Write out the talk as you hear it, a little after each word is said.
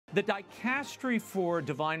The Dicastery for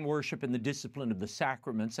Divine Worship and the Discipline of the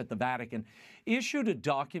Sacraments at the Vatican issued a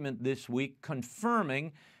document this week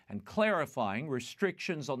confirming and clarifying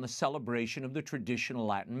restrictions on the celebration of the traditional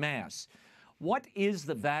Latin Mass. What is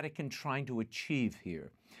the Vatican trying to achieve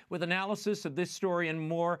here? With analysis of this story and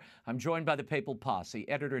more, I'm joined by the Papal Posse,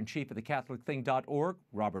 editor-in-chief of thecatholicthing.org,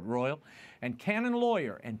 Robert Royal, and canon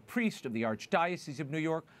lawyer and priest of the Archdiocese of New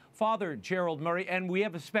York, Father Gerald Murray, and we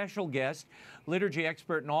have a special guest, liturgy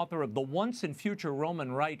expert and author of The Once and Future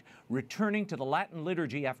Roman Rite, returning to the Latin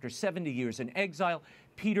liturgy after 70 years in exile,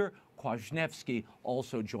 Peter Kwasniewski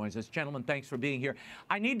also joins us. Gentlemen, thanks for being here.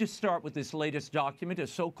 I need to start with this latest document, a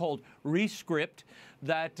so-called rescript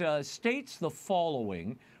that states the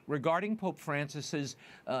following regarding Pope Francis's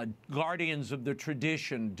Guardians of the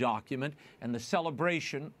Tradition document and the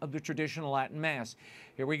celebration of the traditional Latin Mass.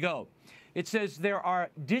 Here we go. It says there are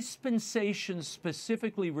dispensations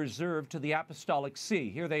specifically reserved to the Apostolic See.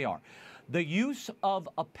 Here they are. The use of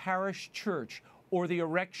a parish church or the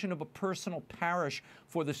erection of a personal parish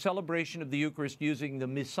for the celebration of the Eucharist using the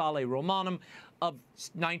Missale Romanum of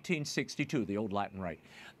 1962, the old Latin Rite.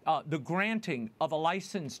 The granting of a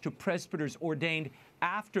license to presbyters ordained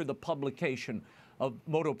after the publication of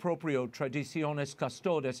Motu Proprio Traditionis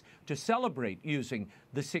Custodes to celebrate using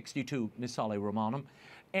the 62 Missale Romanum.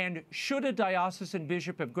 And should a diocesan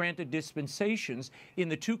bishop have granted dispensations in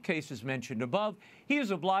the two cases mentioned above, he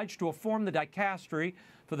is obliged to inform the Dicastery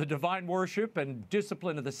for the Divine Worship and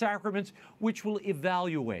Discipline of the Sacraments, which will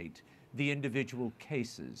evaluate the individual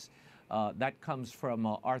cases. That comes from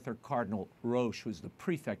Arthur Cardinal Roche, who's the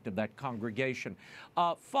prefect of that congregation.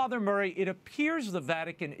 Father Murray, it appears the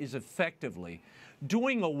Vatican is effectively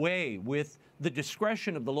doing away with the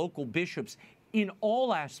discretion of the local bishops in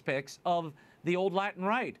all aspects of the old Latin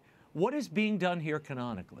Rite. What is being done here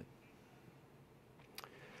canonically?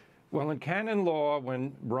 Well, in canon law,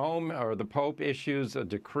 when Rome or the Pope issues a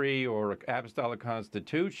decree or apostolic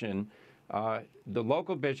constitution, the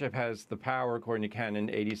local bishop has the power, according to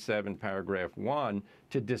Canon 87, paragraph 1,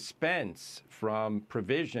 to dispense from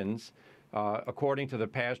provisions according to the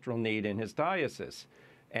pastoral need in his diocese.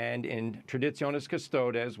 And in Traditionis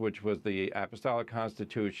Custodes, which was the apostolic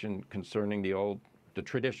constitution concerning the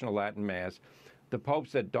traditional Latin Mass, the Pope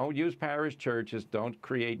said, don't use parish churches, don't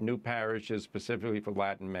create new parishes specifically for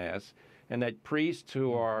Latin Mass, and that priests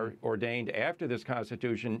who are ordained after this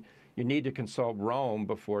constitution, you need to consult Rome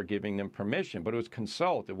before giving them permission. But it was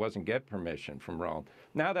consult, it wasn't get permission from Rome.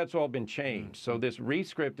 Now that's all been changed. So this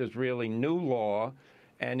rescript is really new law,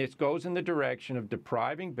 and it goes in the direction of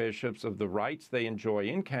depriving bishops of the rights they enjoy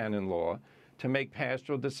in canon law to make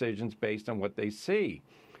pastoral decisions based on what they see.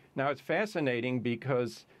 Now, it's fascinating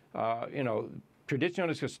because,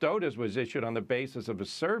 Traditionis Custodes was issued on the basis of a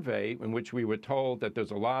survey in which we were told that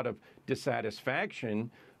there's a lot of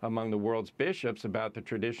dissatisfaction among the world's bishops about the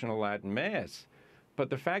traditional Latin Mass. But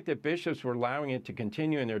the fact that bishops were allowing it to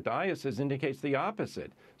continue in their diocese indicates the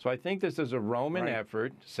opposite. So I think this is a Roman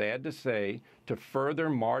effort, sad to say, to further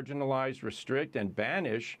marginalize, restrict, and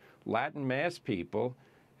banish Latin Mass people.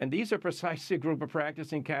 And these are precisely a group of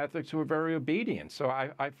practicing Catholics who are very obedient. So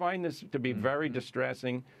I find this to be very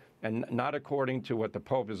distressing and not according to what the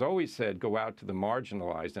Pope has always said, go out to the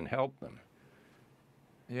marginalized and help them.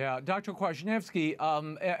 Yeah, Dr. Kwasniewski,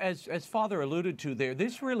 as Father alluded to there,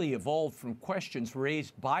 this really evolved from questions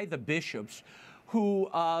raised by the bishops who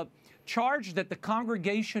charged that the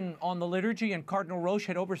congregation on the liturgy and Cardinal Roche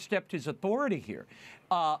had overstepped his authority here.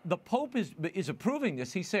 The Pope is approving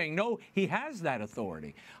this. He's saying, no, he has that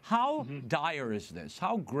authority. How dire is this?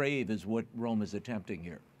 How grave is what Rome is attempting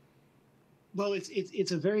here? Well,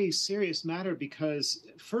 it's a very serious matter because,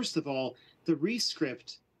 first of all, the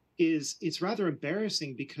rescript it's rather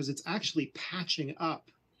embarrassing because it's actually patching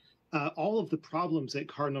up all of the problems that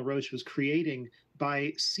Cardinal Roche was creating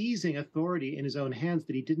by seizing authority in his own hands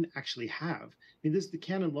that he didn't actually have. I mean, the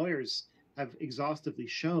canon lawyers have exhaustively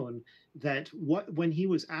shown that when he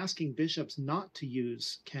was asking bishops not to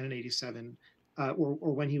use Canon 87,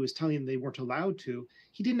 or when he was telling them they weren't allowed to,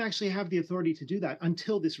 he didn't actually have the authority to do that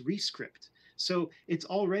until this rescript. So it's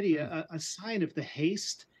already a sign of the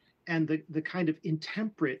haste and the kind of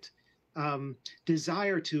intemperate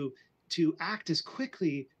desire to act as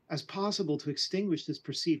quickly as possible to extinguish this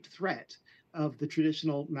perceived threat of the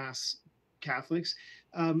traditional Mass Catholics.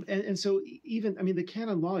 And so the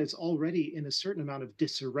canon law is already in a certain amount of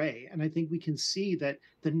disarray. And I think we can see that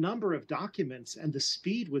the number of documents and the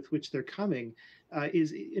speed with which they're coming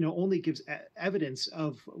only gives evidence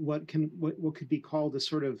of what could be called a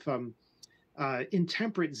sort of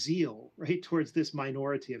intemperate zeal, right, towards this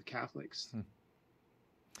minority of Catholics.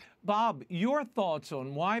 Bob, your thoughts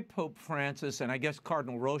on why Pope Francis, and I guess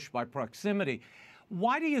Cardinal Roche by proximity,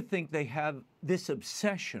 why do you think they have this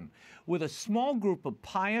obsession with a small group of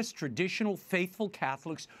pious, traditional, faithful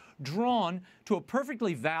Catholics drawn to a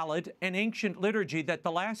perfectly valid and ancient liturgy that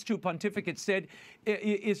the last two pontificates said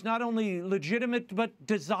is not only legitimate but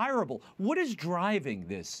desirable? What is driving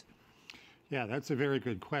this? Yeah, that's a very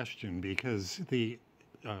good question, because the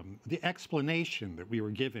explanation that we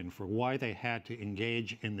were given for why they had to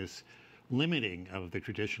engage in this limiting of the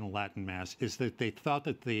traditional Latin Mass is that they thought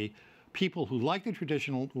that the people who like the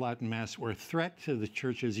traditional Latin Mass were a threat to the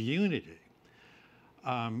Church's unity.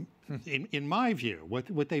 In my view,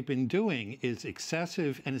 what they've been doing is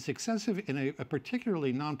excessive, and it's excessive in a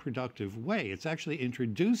particularly non-productive way. It's actually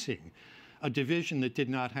introducing a division that did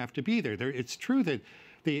not have to be there. It's true that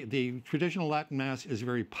the traditional Latin Mass is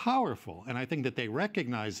very powerful, and I think that they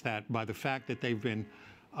recognize that by the fact that they've been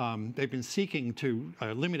seeking to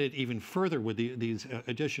limit it even further with these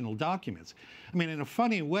additional documents. I mean, in a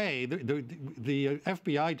funny way, the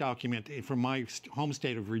FBI document from my home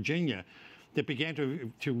state of Virginia that began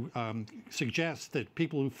to suggest that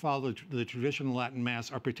people who follow the traditional Latin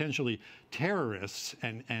Mass are potentially terrorists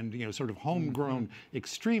and sort of homegrown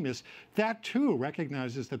extremists, that too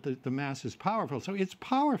recognizes that the Mass is powerful. So it's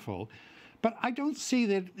powerful, but I don't see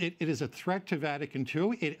that it is a threat to Vatican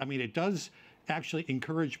II. I mean, it does actually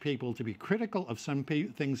encourage people to be critical of some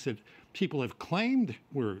things that people have claimed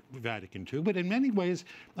were Vatican II, but in many ways,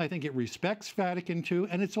 I think it respects Vatican II,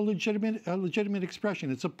 and it's a legitimate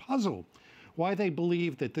expression. It's a puzzle why they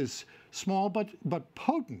believe that this small but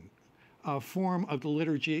potent form of the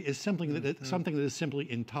liturgy is something that is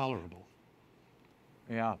simply intolerable.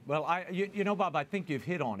 Yeah, well, you know, Bob, I think you've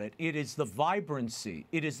hit on it. It is the vibrancy.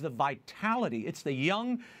 It is the vitality. It's the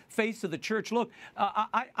young face of the Church. Look,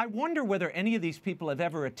 I wonder whether any of these people have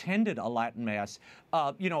ever attended a Latin Mass.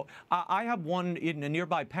 You know, I have one in a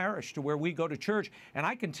nearby parish to where we go to church, and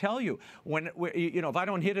I can tell you, if I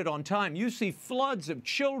don't hit it on time, you see floods of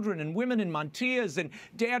children and women in mantillas and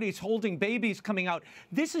daddies holding babies coming out.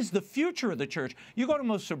 This is the future of the Church. You go to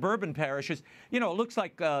most suburban parishes, it looks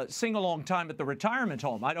like sing-along time at the retirement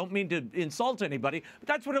home. I don't mean to insult anybody, but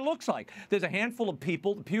that's what it looks like. There's a handful of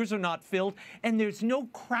people, the pews are not filled, and there's no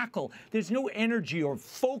crackle, there's no energy or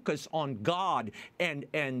focus on God and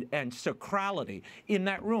sacrality in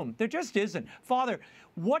that room. There just isn't. Father,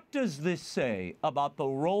 what does this say about the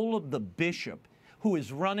role of the bishop who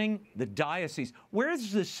is running the diocese?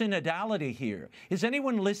 Where's the synodality here? Is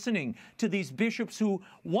anyone listening to these bishops who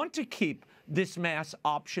want to keep this Mass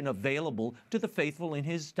option available to the faithful in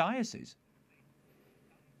his diocese?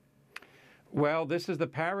 Well, this is the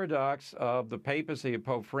paradox of the papacy of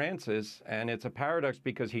Pope Francis, and it's a paradox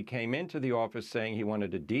because he came into the office saying he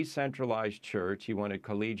wanted a decentralized church, he wanted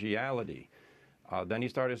collegiality. Then he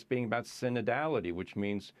started speaking about synodality, which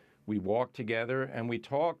means we walk together and we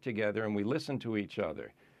talk together and we listen to each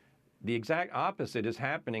other. The exact opposite is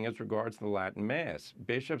happening as regards to the Latin Mass.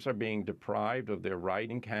 Bishops are being deprived of their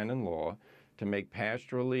right in canon law to make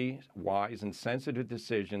pastorally wise and sensitive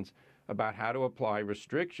decisions about how to apply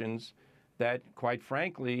restrictions that, quite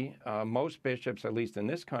frankly, most bishops, at least in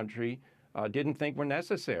this country, didn't think were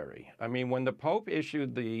necessary. I mean, when the Pope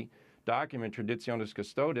issued the document Traditionis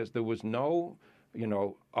Custodes, there was no,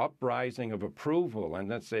 uprising of approval and,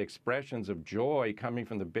 let's say, expressions of joy coming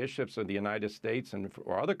from the bishops of the United States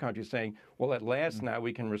or other countries saying, well, at last now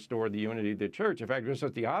we can restore the unity of the Church. In fact, it was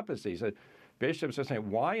just the opposite. He said, bishops are saying,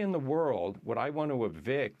 why in the world would I want to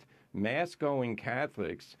evict Mass-going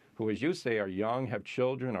Catholics who, as you say, are young, have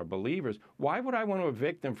children, are believers? Why would I want to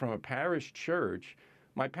evict them from a parish church?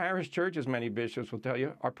 My parish churches, many bishops will tell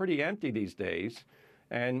you, are pretty empty these days.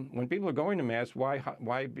 And when people are going to Mass,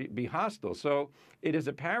 why be hostile? So it is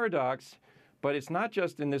a paradox, but it's not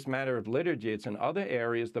just in this matter of liturgy. It's in other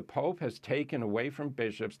areas. The Pope has taken away from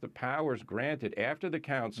bishops the powers granted after the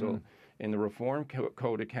Council in the Reformed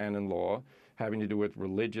Code of Canon Law, having to do with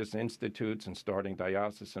religious institutes and starting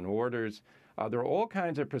diocesan orders. There are all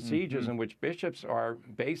kinds of procedures in which bishops are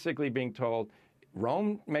basically being told,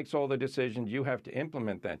 Rome makes all the decisions, you have to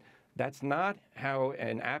implement that. That's not how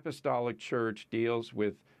an apostolic church deals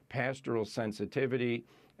with pastoral sensitivity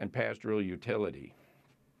and pastoral utility.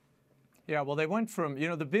 Yeah, well, they went from,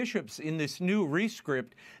 the bishops in this new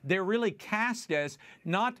rescript, they're really cast as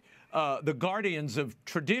not the guardians of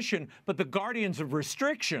tradition, but the guardians of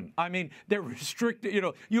restriction. I mean, they're restricted,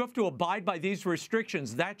 you have to abide by these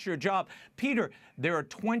restrictions. That's your job. Peter, there are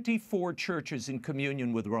 24 churches in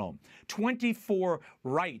communion with Rome, 24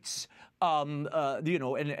 rites. And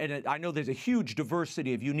I know there's a huge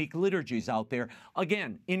diversity of unique liturgies out there,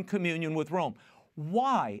 again, in communion with Rome.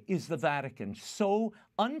 Why is the Vatican so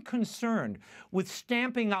unconcerned with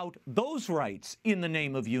stamping out those rights in the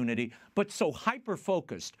name of unity, but so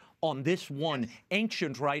hyper-focused on this one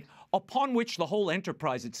ancient right upon which the whole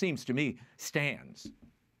enterprise, it seems to me, stands?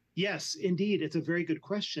 Yes, indeed. It's a very good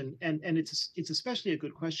question. And it's especially a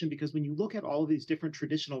good question because when you look at all of these different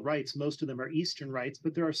traditional rites, most of them are Eastern rites,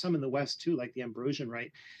 but there are some in the West too, like the Ambrosian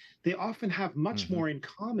rite. They often have much more in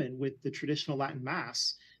common with the traditional Latin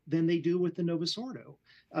Mass than they do with the Novus Ordo.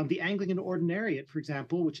 The Anglican Ordinariate, for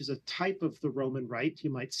example, which is a type of the Roman Rite,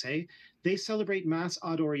 you might say, they celebrate Mass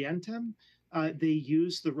ad Orientem. They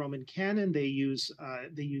use the Roman canon. They use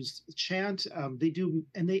chant.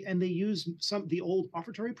 They use some the old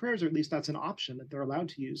offertory prayers, or at least that's an option that they're allowed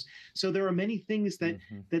to use. So there are many things that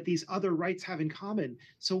these other rites have in common.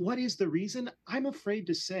 So what is the reason? I'm afraid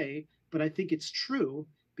to say, but I think it's true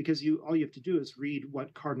because all you have to do is read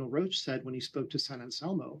what Cardinal Roche said when he spoke to San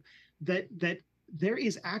Anselmo, that there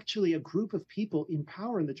is actually a group of people in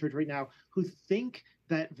power in the church right now who think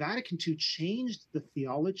that Vatican II changed the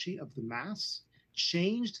theology of the Mass,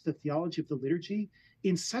 changed the theology of the liturgy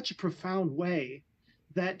in such a profound way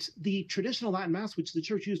that the traditional Latin Mass, which the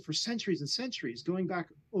church used for centuries and centuries, going back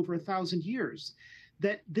over 1,000 years,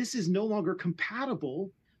 that this is no longer compatible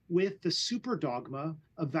with the super dogma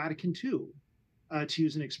of Vatican II, to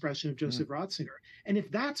use an expression of Joseph Ratzinger. And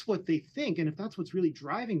if that's what they think, and if that's what's really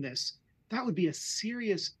driving this, that would be a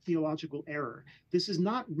serious theological error. This is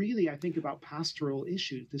not really, I think, about pastoral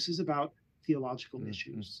issues. This is about theological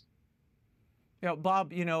issues. Yeah,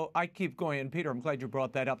 Bob, I keep going, and Peter, I'm glad you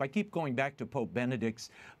brought that up. I keep going back to Pope Benedict's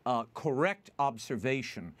correct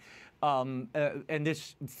observation. And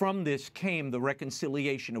from this came the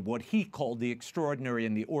reconciliation of what he called the extraordinary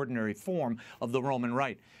and the ordinary form of the Roman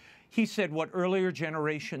Rite. He said what earlier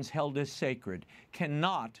generations held as sacred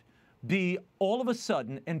cannot be all of a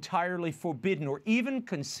sudden entirely forbidden or even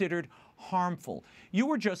considered harmful. You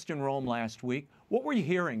were just in Rome last week. What were you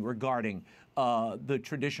hearing regarding the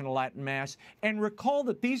traditional Latin Mass? And recall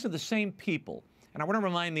that these are the same people, and I want to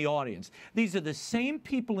remind the audience, these are the same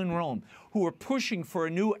people in Rome who are pushing for a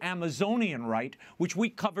new Amazonian rite, which we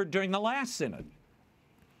covered during the last synod.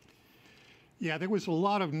 Yeah, there was a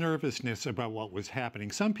lot of nervousness about what was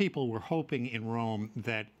happening. Some people were hoping in Rome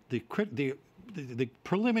that the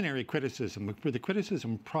preliminary criticism, the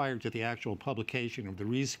criticism prior to the actual publication of the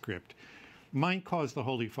rescript, might cause the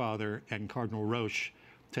Holy Father and Cardinal Roche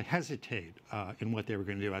to hesitate in what they were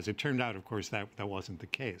going to do. As it turned out, of course, that wasn't the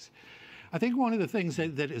case. I think one of the things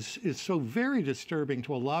that is so very disturbing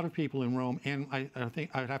to a lot of people in Rome, and I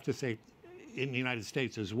think I'd have to say in the United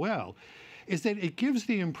States as well, is that it gives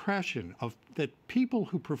the impression that people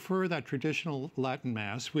who prefer that traditional Latin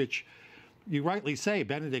Mass, which you rightly say,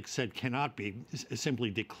 Benedict said cannot be simply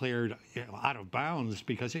declared out of bounds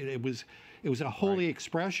because it was a holy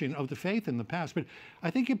expression of the faith in the past. But I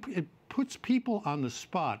think it puts people on the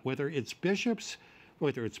spot, whether it's bishops,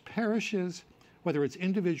 whether it's parishes, whether it's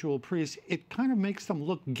individual priests. It kind of makes them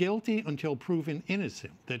look guilty until proven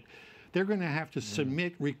innocent, that they're going to have to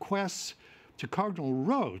submit requests to Cardinal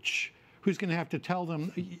Roche, who's going to have to tell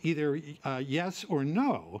them either yes or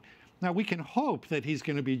no. Now, we can hope that he's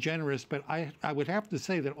going to be generous, but I would have to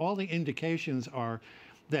say that all the indications are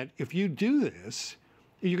that if you do this,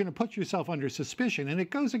 you're going to put yourself under suspicion. And it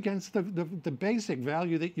goes against the basic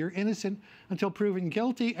value that you're innocent until proven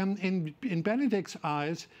guilty. And in Benedict's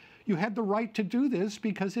eyes, you had the right to do this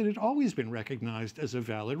because it had always been recognized as a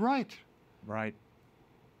valid right. Right.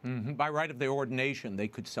 By right of their ordination, they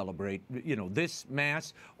could celebrate, this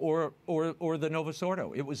Mass or the Novus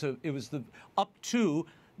Ordo. It was up to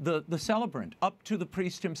the celebrant, up to the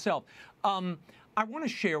priest himself. I want to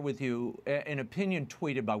share with you an opinion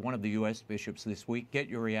tweeted by one of the U.S. bishops this week. Get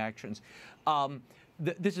your reactions.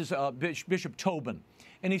 This is Bishop Tobin.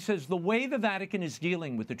 And he says, the way the Vatican is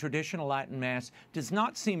dealing with the traditional Latin Mass does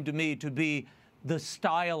not seem to me to be the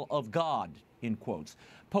style of God, in quotes.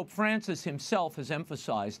 Pope Francis himself has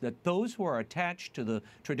emphasized that those who are attached to the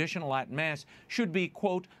traditional Latin Mass should be,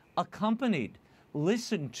 quote, accompanied,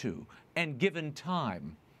 listened to, and given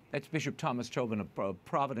time. That's Bishop Thomas Tobin of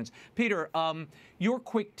Providence. Peter, your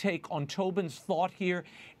quick take on Tobin's thought here,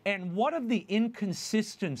 and what of the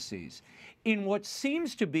inconsistencies in what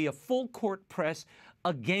seems to be a full court press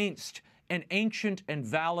against an ancient and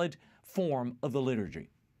valid form of the liturgy?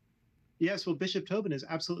 Yes, well, Bishop Tobin is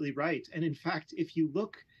absolutely right. And in fact, if you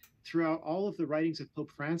look throughout all of the writings of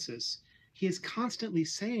Pope Francis, he is constantly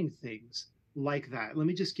saying things like that. Let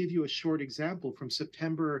me just give you a short example from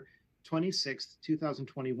September 26th,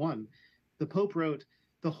 2021. The Pope wrote,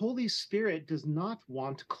 "The Holy Spirit does not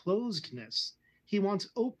want closedness. He wants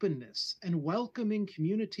openness and welcoming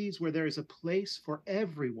communities where there is a place for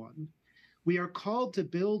everyone. We are called to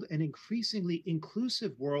build an increasingly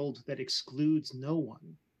inclusive world that excludes no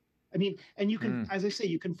one. I mean, and you can, as I say,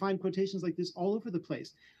 you can find quotations like this all over the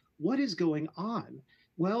place. What is going on?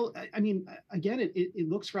 Well, I mean, again, it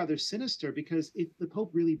looks rather sinister, because if the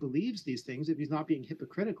Pope really believes these things, if he's not being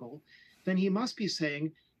hypocritical, then he must be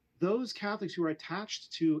saying those Catholics who are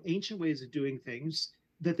attached to ancient ways of doing things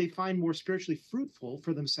that they find more spiritually fruitful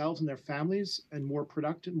for themselves and their families, and more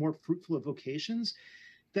productive, more fruitful of vocations,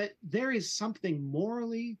 that there is something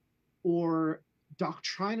morally or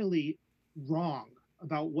doctrinally wrong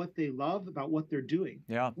about what they love, about what they're doing.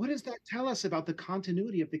 Yeah. What does that tell us about the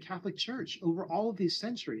continuity of the Catholic Church over all of these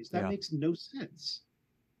centuries? That makes no sense.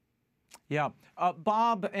 Yeah.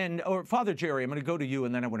 Bob or Father Jerry, I'm going to go to you,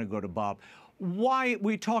 and then I want to go to Bob. Why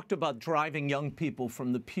we talked about driving young people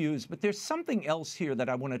from the pews, but there's something else here that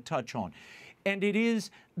I want to touch on, and it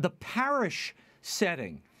is the parish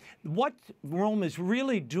setting. What Rome is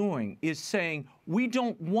really doing is saying, we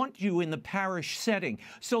don't want you in the parish setting.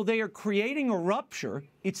 So they are creating a rupture,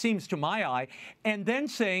 it seems to my eye, and then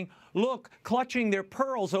saying, look, clutching their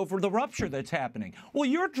pearls over the rupture that's happening. Well,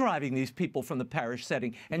 you're driving these people from the parish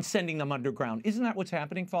setting and sending them underground. Isn't that what's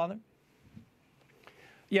happening, Father?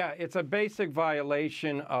 Yeah, it's a basic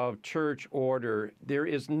violation of church order. There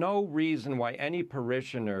is no reason why any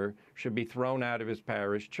parishioner should be thrown out of his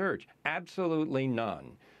parish church. Absolutely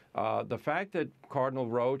none. The fact that Cardinal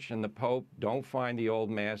Roche and the Pope don't find the old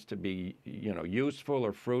Mass to be, useful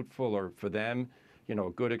or fruitful, or for them, a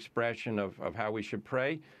good expression of how we should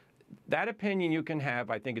pray, that opinion you can have.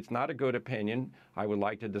 I think it's not a good opinion. I would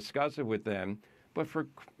like to discuss it with them. But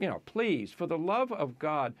please, for the love of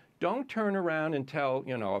God, don't turn around and tell,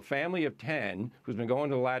 a family of 10 who's been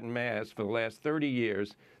going to Latin Mass for the last 30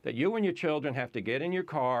 years that you and your children have to get in your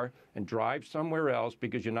car and drive somewhere else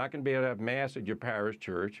because you're not going to be able to have Mass at your parish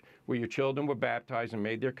church where your children were baptized and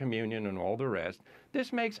made their communion and all the rest.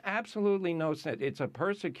 This makes absolutely no sense. It's a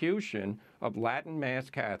persecution of Latin Mass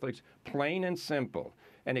Catholics, plain and simple.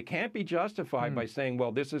 And it can't be justified by saying,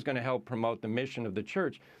 well, this is going to help promote the mission of the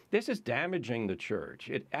church. This is damaging the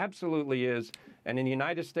church. It absolutely is. And in the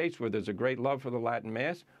United States, where there's a great love for the Latin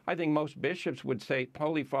Mass, I think most bishops would say,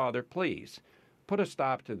 Holy Father, please, put a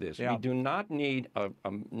stop to this. Yeah. We do not need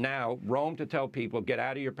now Rome to tell people, get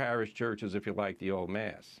out of your parish churches if you like the old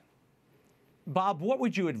Mass. Bob, what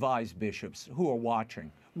would you advise bishops who are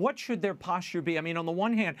watching? What should their posture be? I mean, on the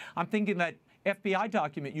one hand, I'm thinking that FBI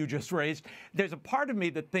document you just raised, there's a part of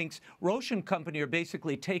me that thinks Roche and company are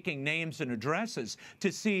basically taking names and addresses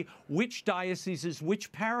to see which dioceses,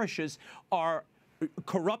 which parishes are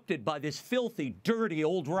corrupted by this filthy, dirty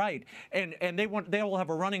old rite, and they will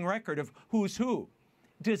have a running record of who's who.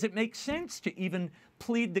 Does it make sense to even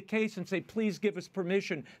plead the case and say, please give us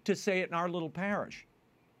permission to say it in our little parish?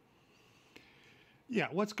 Yeah,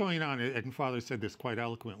 what's going on, and Father said this quite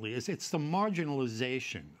eloquently, is it's the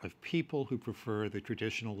marginalization of people who prefer the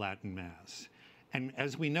traditional Latin Mass. And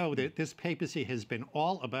as we know, that this papacy has been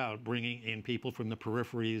all about bringing in people from the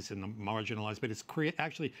peripheries and the marginalized, but it's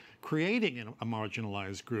actually creating a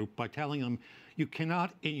marginalized group by telling them you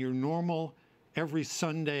cannot, in your normal every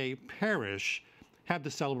Sunday parish, have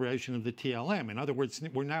the celebration of the TLM. In other words,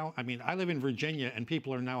 we're now, I live in Virginia, and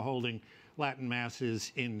people are now holding Latin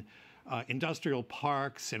Masses in industrial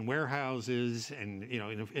parks and warehouses, and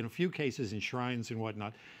in a few cases in shrines and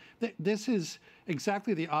whatnot. This is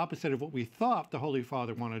exactly the opposite of what we thought the Holy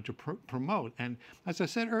Father wanted to promote. And as I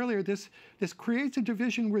said earlier, this creates a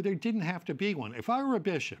division where there didn't have to be one. If I were a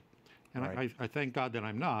bishop, and right. I thank God that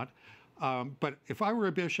I'm not, but if I were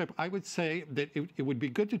a bishop, I would say that it would be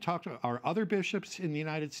good to talk to our other bishops in the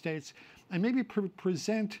United States and maybe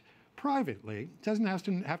present privately, it doesn't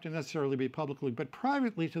have to necessarily be publicly, but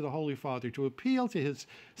privately to the Holy Father, to appeal to his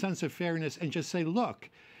sense of fairness and just say, look,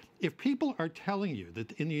 if people are telling you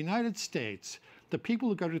that in the United States, the people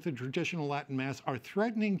who go to the traditional Latin Mass are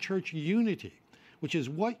threatening church unity, which is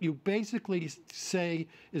what you basically say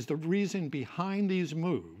is the reason behind these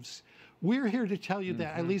moves, we're here to tell you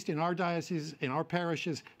that, at least in our diocese, in our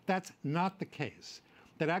parishes, that's not the case.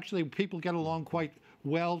 That actually people get along quite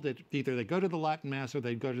well, that either they go to the Latin Mass or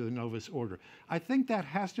they go to the Novus Order. I think that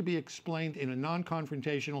has to be explained in a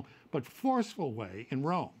non-confrontational but forceful way in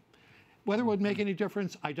Rome. Whether it would make any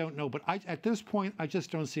difference, I don't know, but at this point, I just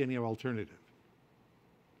don't see any alternative.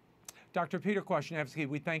 Dr. Peter Kwasniewski,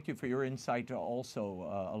 we thank you for your insight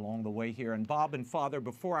also along the way here. And Bob and Father,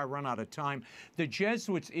 before I run out of time, the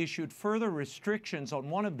Jesuits issued further restrictions on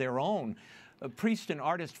one of their own, priest and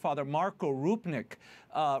artist Father Marko Rupnik.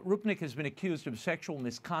 Rupnik has been accused of sexual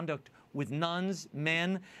misconduct with nuns,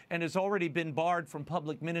 men, and has already been barred from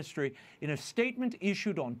public ministry. In a statement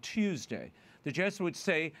issued on Tuesday, the Jesuits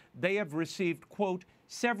say they have received, quote,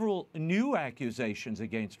 several new accusations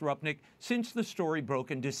against Rupnik since the story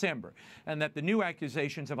broke in December, and that the new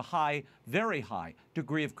accusations have a high, very high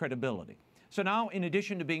degree of credibility. So now, in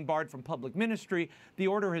addition to being barred from public ministry, the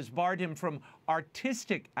order has barred him from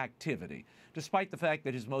artistic activity, despite the fact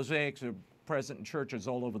that his mosaics are present in churches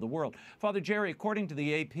all over the world. Father Jerry, according to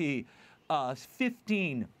the AP,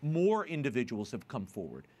 15 more individuals have come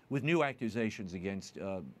forward with new accusations against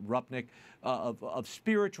Rupnik of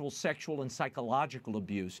spiritual, sexual, and psychological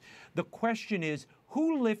abuse. The question is,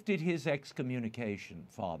 who lifted his excommunication,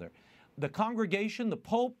 Father? The congregation, the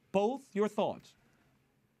Pope, both? Your thoughts?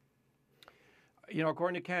 You know,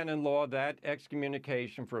 according to canon law, that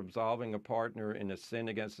excommunication for absolving a partner in a sin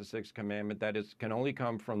against the Sixth Commandment, can only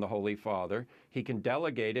come from the Holy Father. He can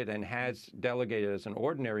delegate it and has delegated as an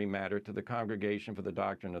ordinary matter to the Congregation for the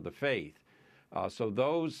Doctrine of the Faith. So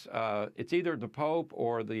those, it's either the Pope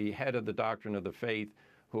or the head of the Doctrine of the Faith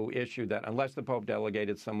who issued that, unless the Pope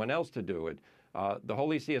delegated someone else to do it. The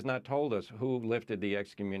Holy See has not told us who lifted the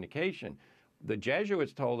excommunication. The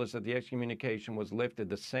Jesuits told us that the excommunication was lifted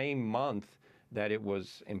the same month that it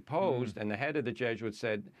was imposed, and the head of the Jesuits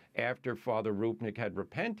said after Father Rupnik had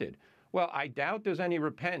repented. Well, I doubt there's any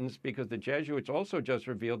repentance, because the Jesuits also just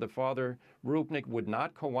revealed that Father Rupnik would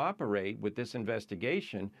not cooperate with this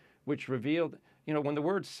investigation, which revealed, you know, when the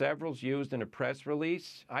word several is used in a press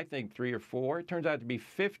release, I think 3 or 4, it turns out to be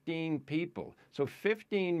 15 people. So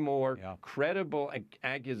 15 more credible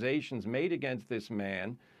accusations made against this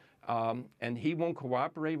man, and he won't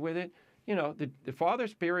cooperate with it. You know, the Father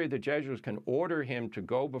Superior of the Jesuits can order him to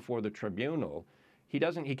go before the tribunal. He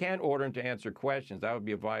can't order him to answer questions. That would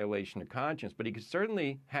be a violation of conscience. But he could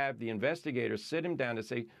certainly have the investigator sit him down and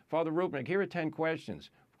say, Father Rupnik, here are 10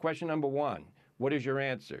 questions. Question number 1, what is your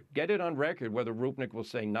answer? Get it on record whether Rupnik will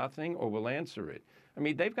say nothing or will answer it. I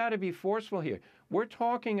mean, they've got to be forceful here. We're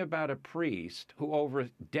talking about a priest who over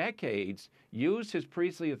decades used his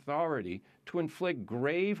priestly authority to inflict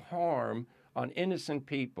grave harm on innocent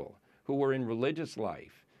people who were in religious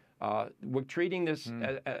life. We're treating this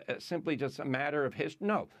as simply just a matter of history.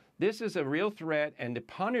 No, this is a real threat, and the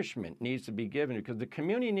punishment needs to be given, because the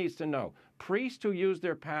community needs to know priests who use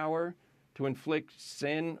their power to inflict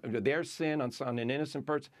sin, their sin on an innocent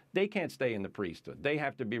person, they can't stay in the priesthood. They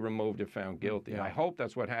have to be removed if found guilty. I hope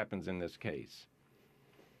that's what happens in this case.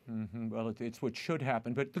 Well, it's what should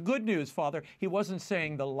happen. But the good news, Father, he wasn't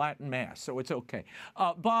saying the Latin Mass, so it's okay.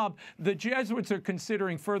 Bob, the Jesuits are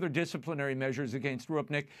considering further disciplinary measures against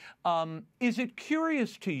Rupnik. Is it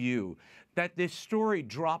curious to you that this story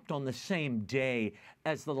dropped on the same day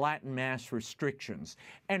as the Latin Mass restrictions?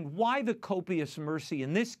 And why the copious mercy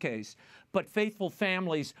in this case, but faithful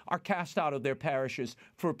families are cast out of their parishes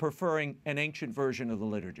for preferring an ancient version of the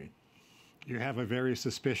liturgy? You have a very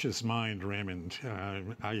suspicious mind, Raymond.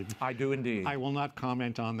 I do indeed. I will not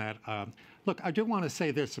comment on that. Look, I do want to say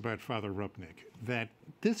this about Father Rupnik, that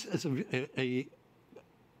this is a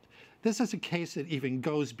case that even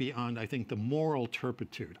goes beyond, I think, the moral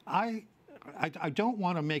turpitude. I don't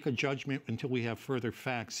want to make a judgment until we have further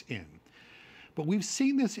facts in. But we've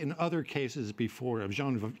seen this in other cases before, of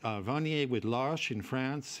Jean Vanier with L'Arche in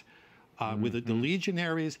France, with the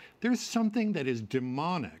legionaries. There's something that is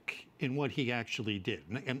demonic in what he actually did,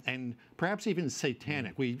 and perhaps even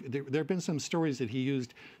satanic. There have been some stories that he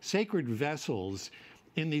used sacred vessels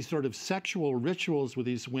in these sort of sexual rituals with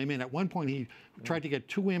these women. At one point, he tried to get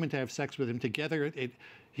 2 women to have sex with him together.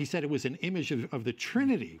 He said it was an image of the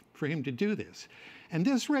Trinity for him to do this. And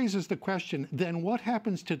this raises the question, then what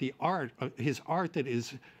happens to the art, his art that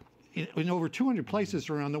is in over 200 places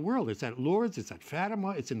around the world? It's at Lourdes, it's at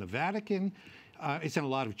Fatima, it's in the Vatican, it's in a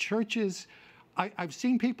lot of churches. I've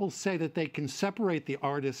seen people say that they can separate the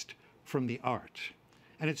artist from the art.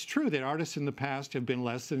 And it's true that artists in the past have been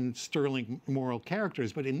less than sterling moral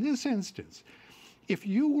characters. But in this instance, if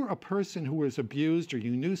you were a person who was abused, or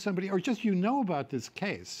you knew somebody, or just you know about this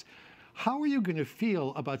case, how are you going to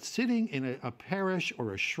feel about sitting in a parish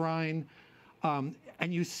or a shrine, and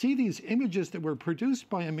you see these images that were produced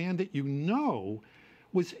by a man that you know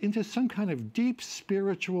was into some kind of deep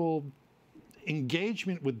spiritual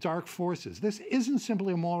engagement with dark forces? This isn't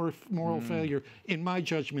simply a moral failure, in my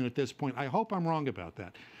judgment at this point. I hope I'm wrong about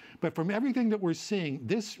that. But from everything that we're seeing,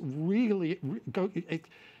 this really,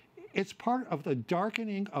 it's part of the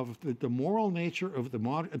darkening of the moral nature of the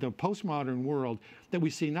postmodern world that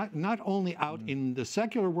we see not only out in the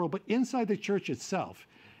secular world, but inside the church itself.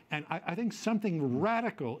 And I think something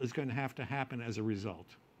radical is going to happen as a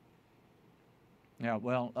result. Yeah,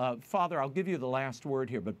 well, Father, I'll give you the last word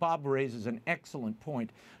here, but Bob raises an excellent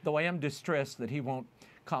point, though I am distressed that he won't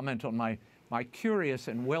comment on my curious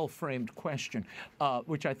and well-framed question,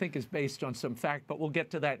 which I think is based on some fact, but we'll get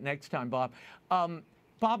to that next time, Bob.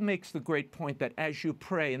 Bob makes the great point that as you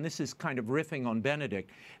pray, and this is kind of riffing on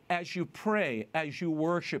Benedict, as you pray, as you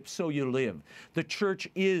worship, so you live. The church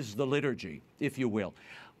is the liturgy, if you will.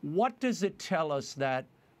 What does it tell us that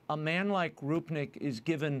a man like Rupnik is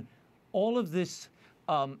given all of this,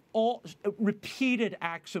 all repeated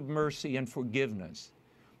acts of mercy and forgiveness,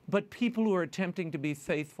 but people who are attempting to be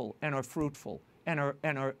faithful and are fruitful and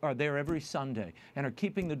are there every Sunday and are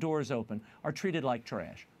keeping the doors open are treated like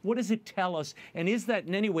trash? What does it tell us? And is that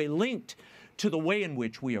in any way linked to the way in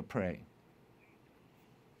which we are praying?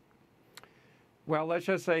 Well, let's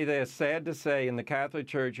just say this. Sad to say, in the Catholic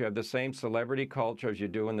Church, you have the same celebrity culture as you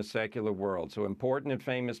do in the secular world. So important and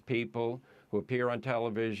famous people who appear on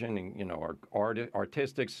television and, you know, are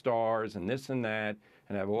artistic stars and this and that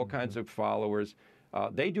and have all kinds of followers.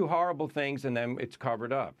 They do horrible things, and then it's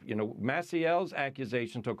covered up. You know, Maciel's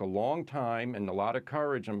accusation took a long time and a lot of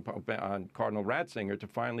courage on Cardinal Ratzinger to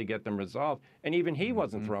finally get them resolved, and even he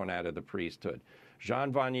wasn't thrown out of the priesthood.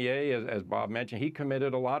 Jean Vanier, as Bob mentioned, he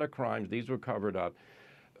committed a lot of crimes. These were covered up.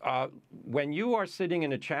 When you are sitting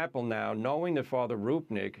in a chapel now, knowing that Father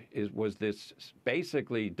Rupnik was this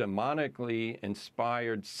basically demonically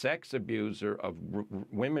inspired sex abuser of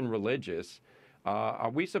women religious, are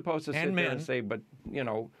we supposed to sit there and say, but, you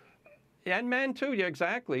know, and men too, yeah,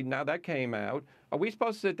 exactly. Now that came out. Are we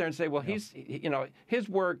supposed to sit there and say, well, you know, his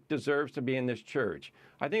work deserves to be in this church?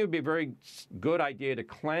 I think it would be a very good idea to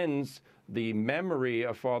cleanse the memory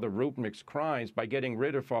of Father Rupnik's crimes by getting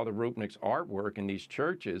rid of Father Rupnik's artwork in these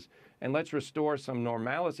churches, and let's restore some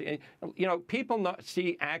normalcy. You know, people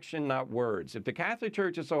see action, not words. If the Catholic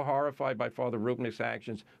Church is so horrified by Father Rupnik's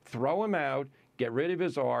actions, throw him out, get rid of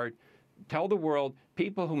his art. Tell the world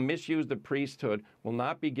people who misuse the priesthood will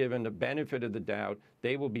not be given the benefit of the doubt.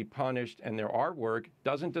 They will be punished, and their artwork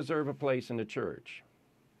doesn't deserve a place in the church.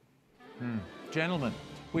 Gentlemen,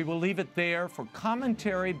 we will leave it there. For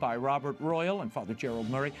commentary by Robert Royal and Father Gerald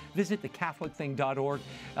Murray, visit thecatholicthing.org.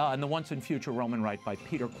 And the Once and Future Roman Rite by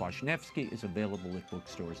Peter Kwasniewski is available at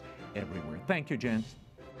bookstores everywhere. Thank you, gents.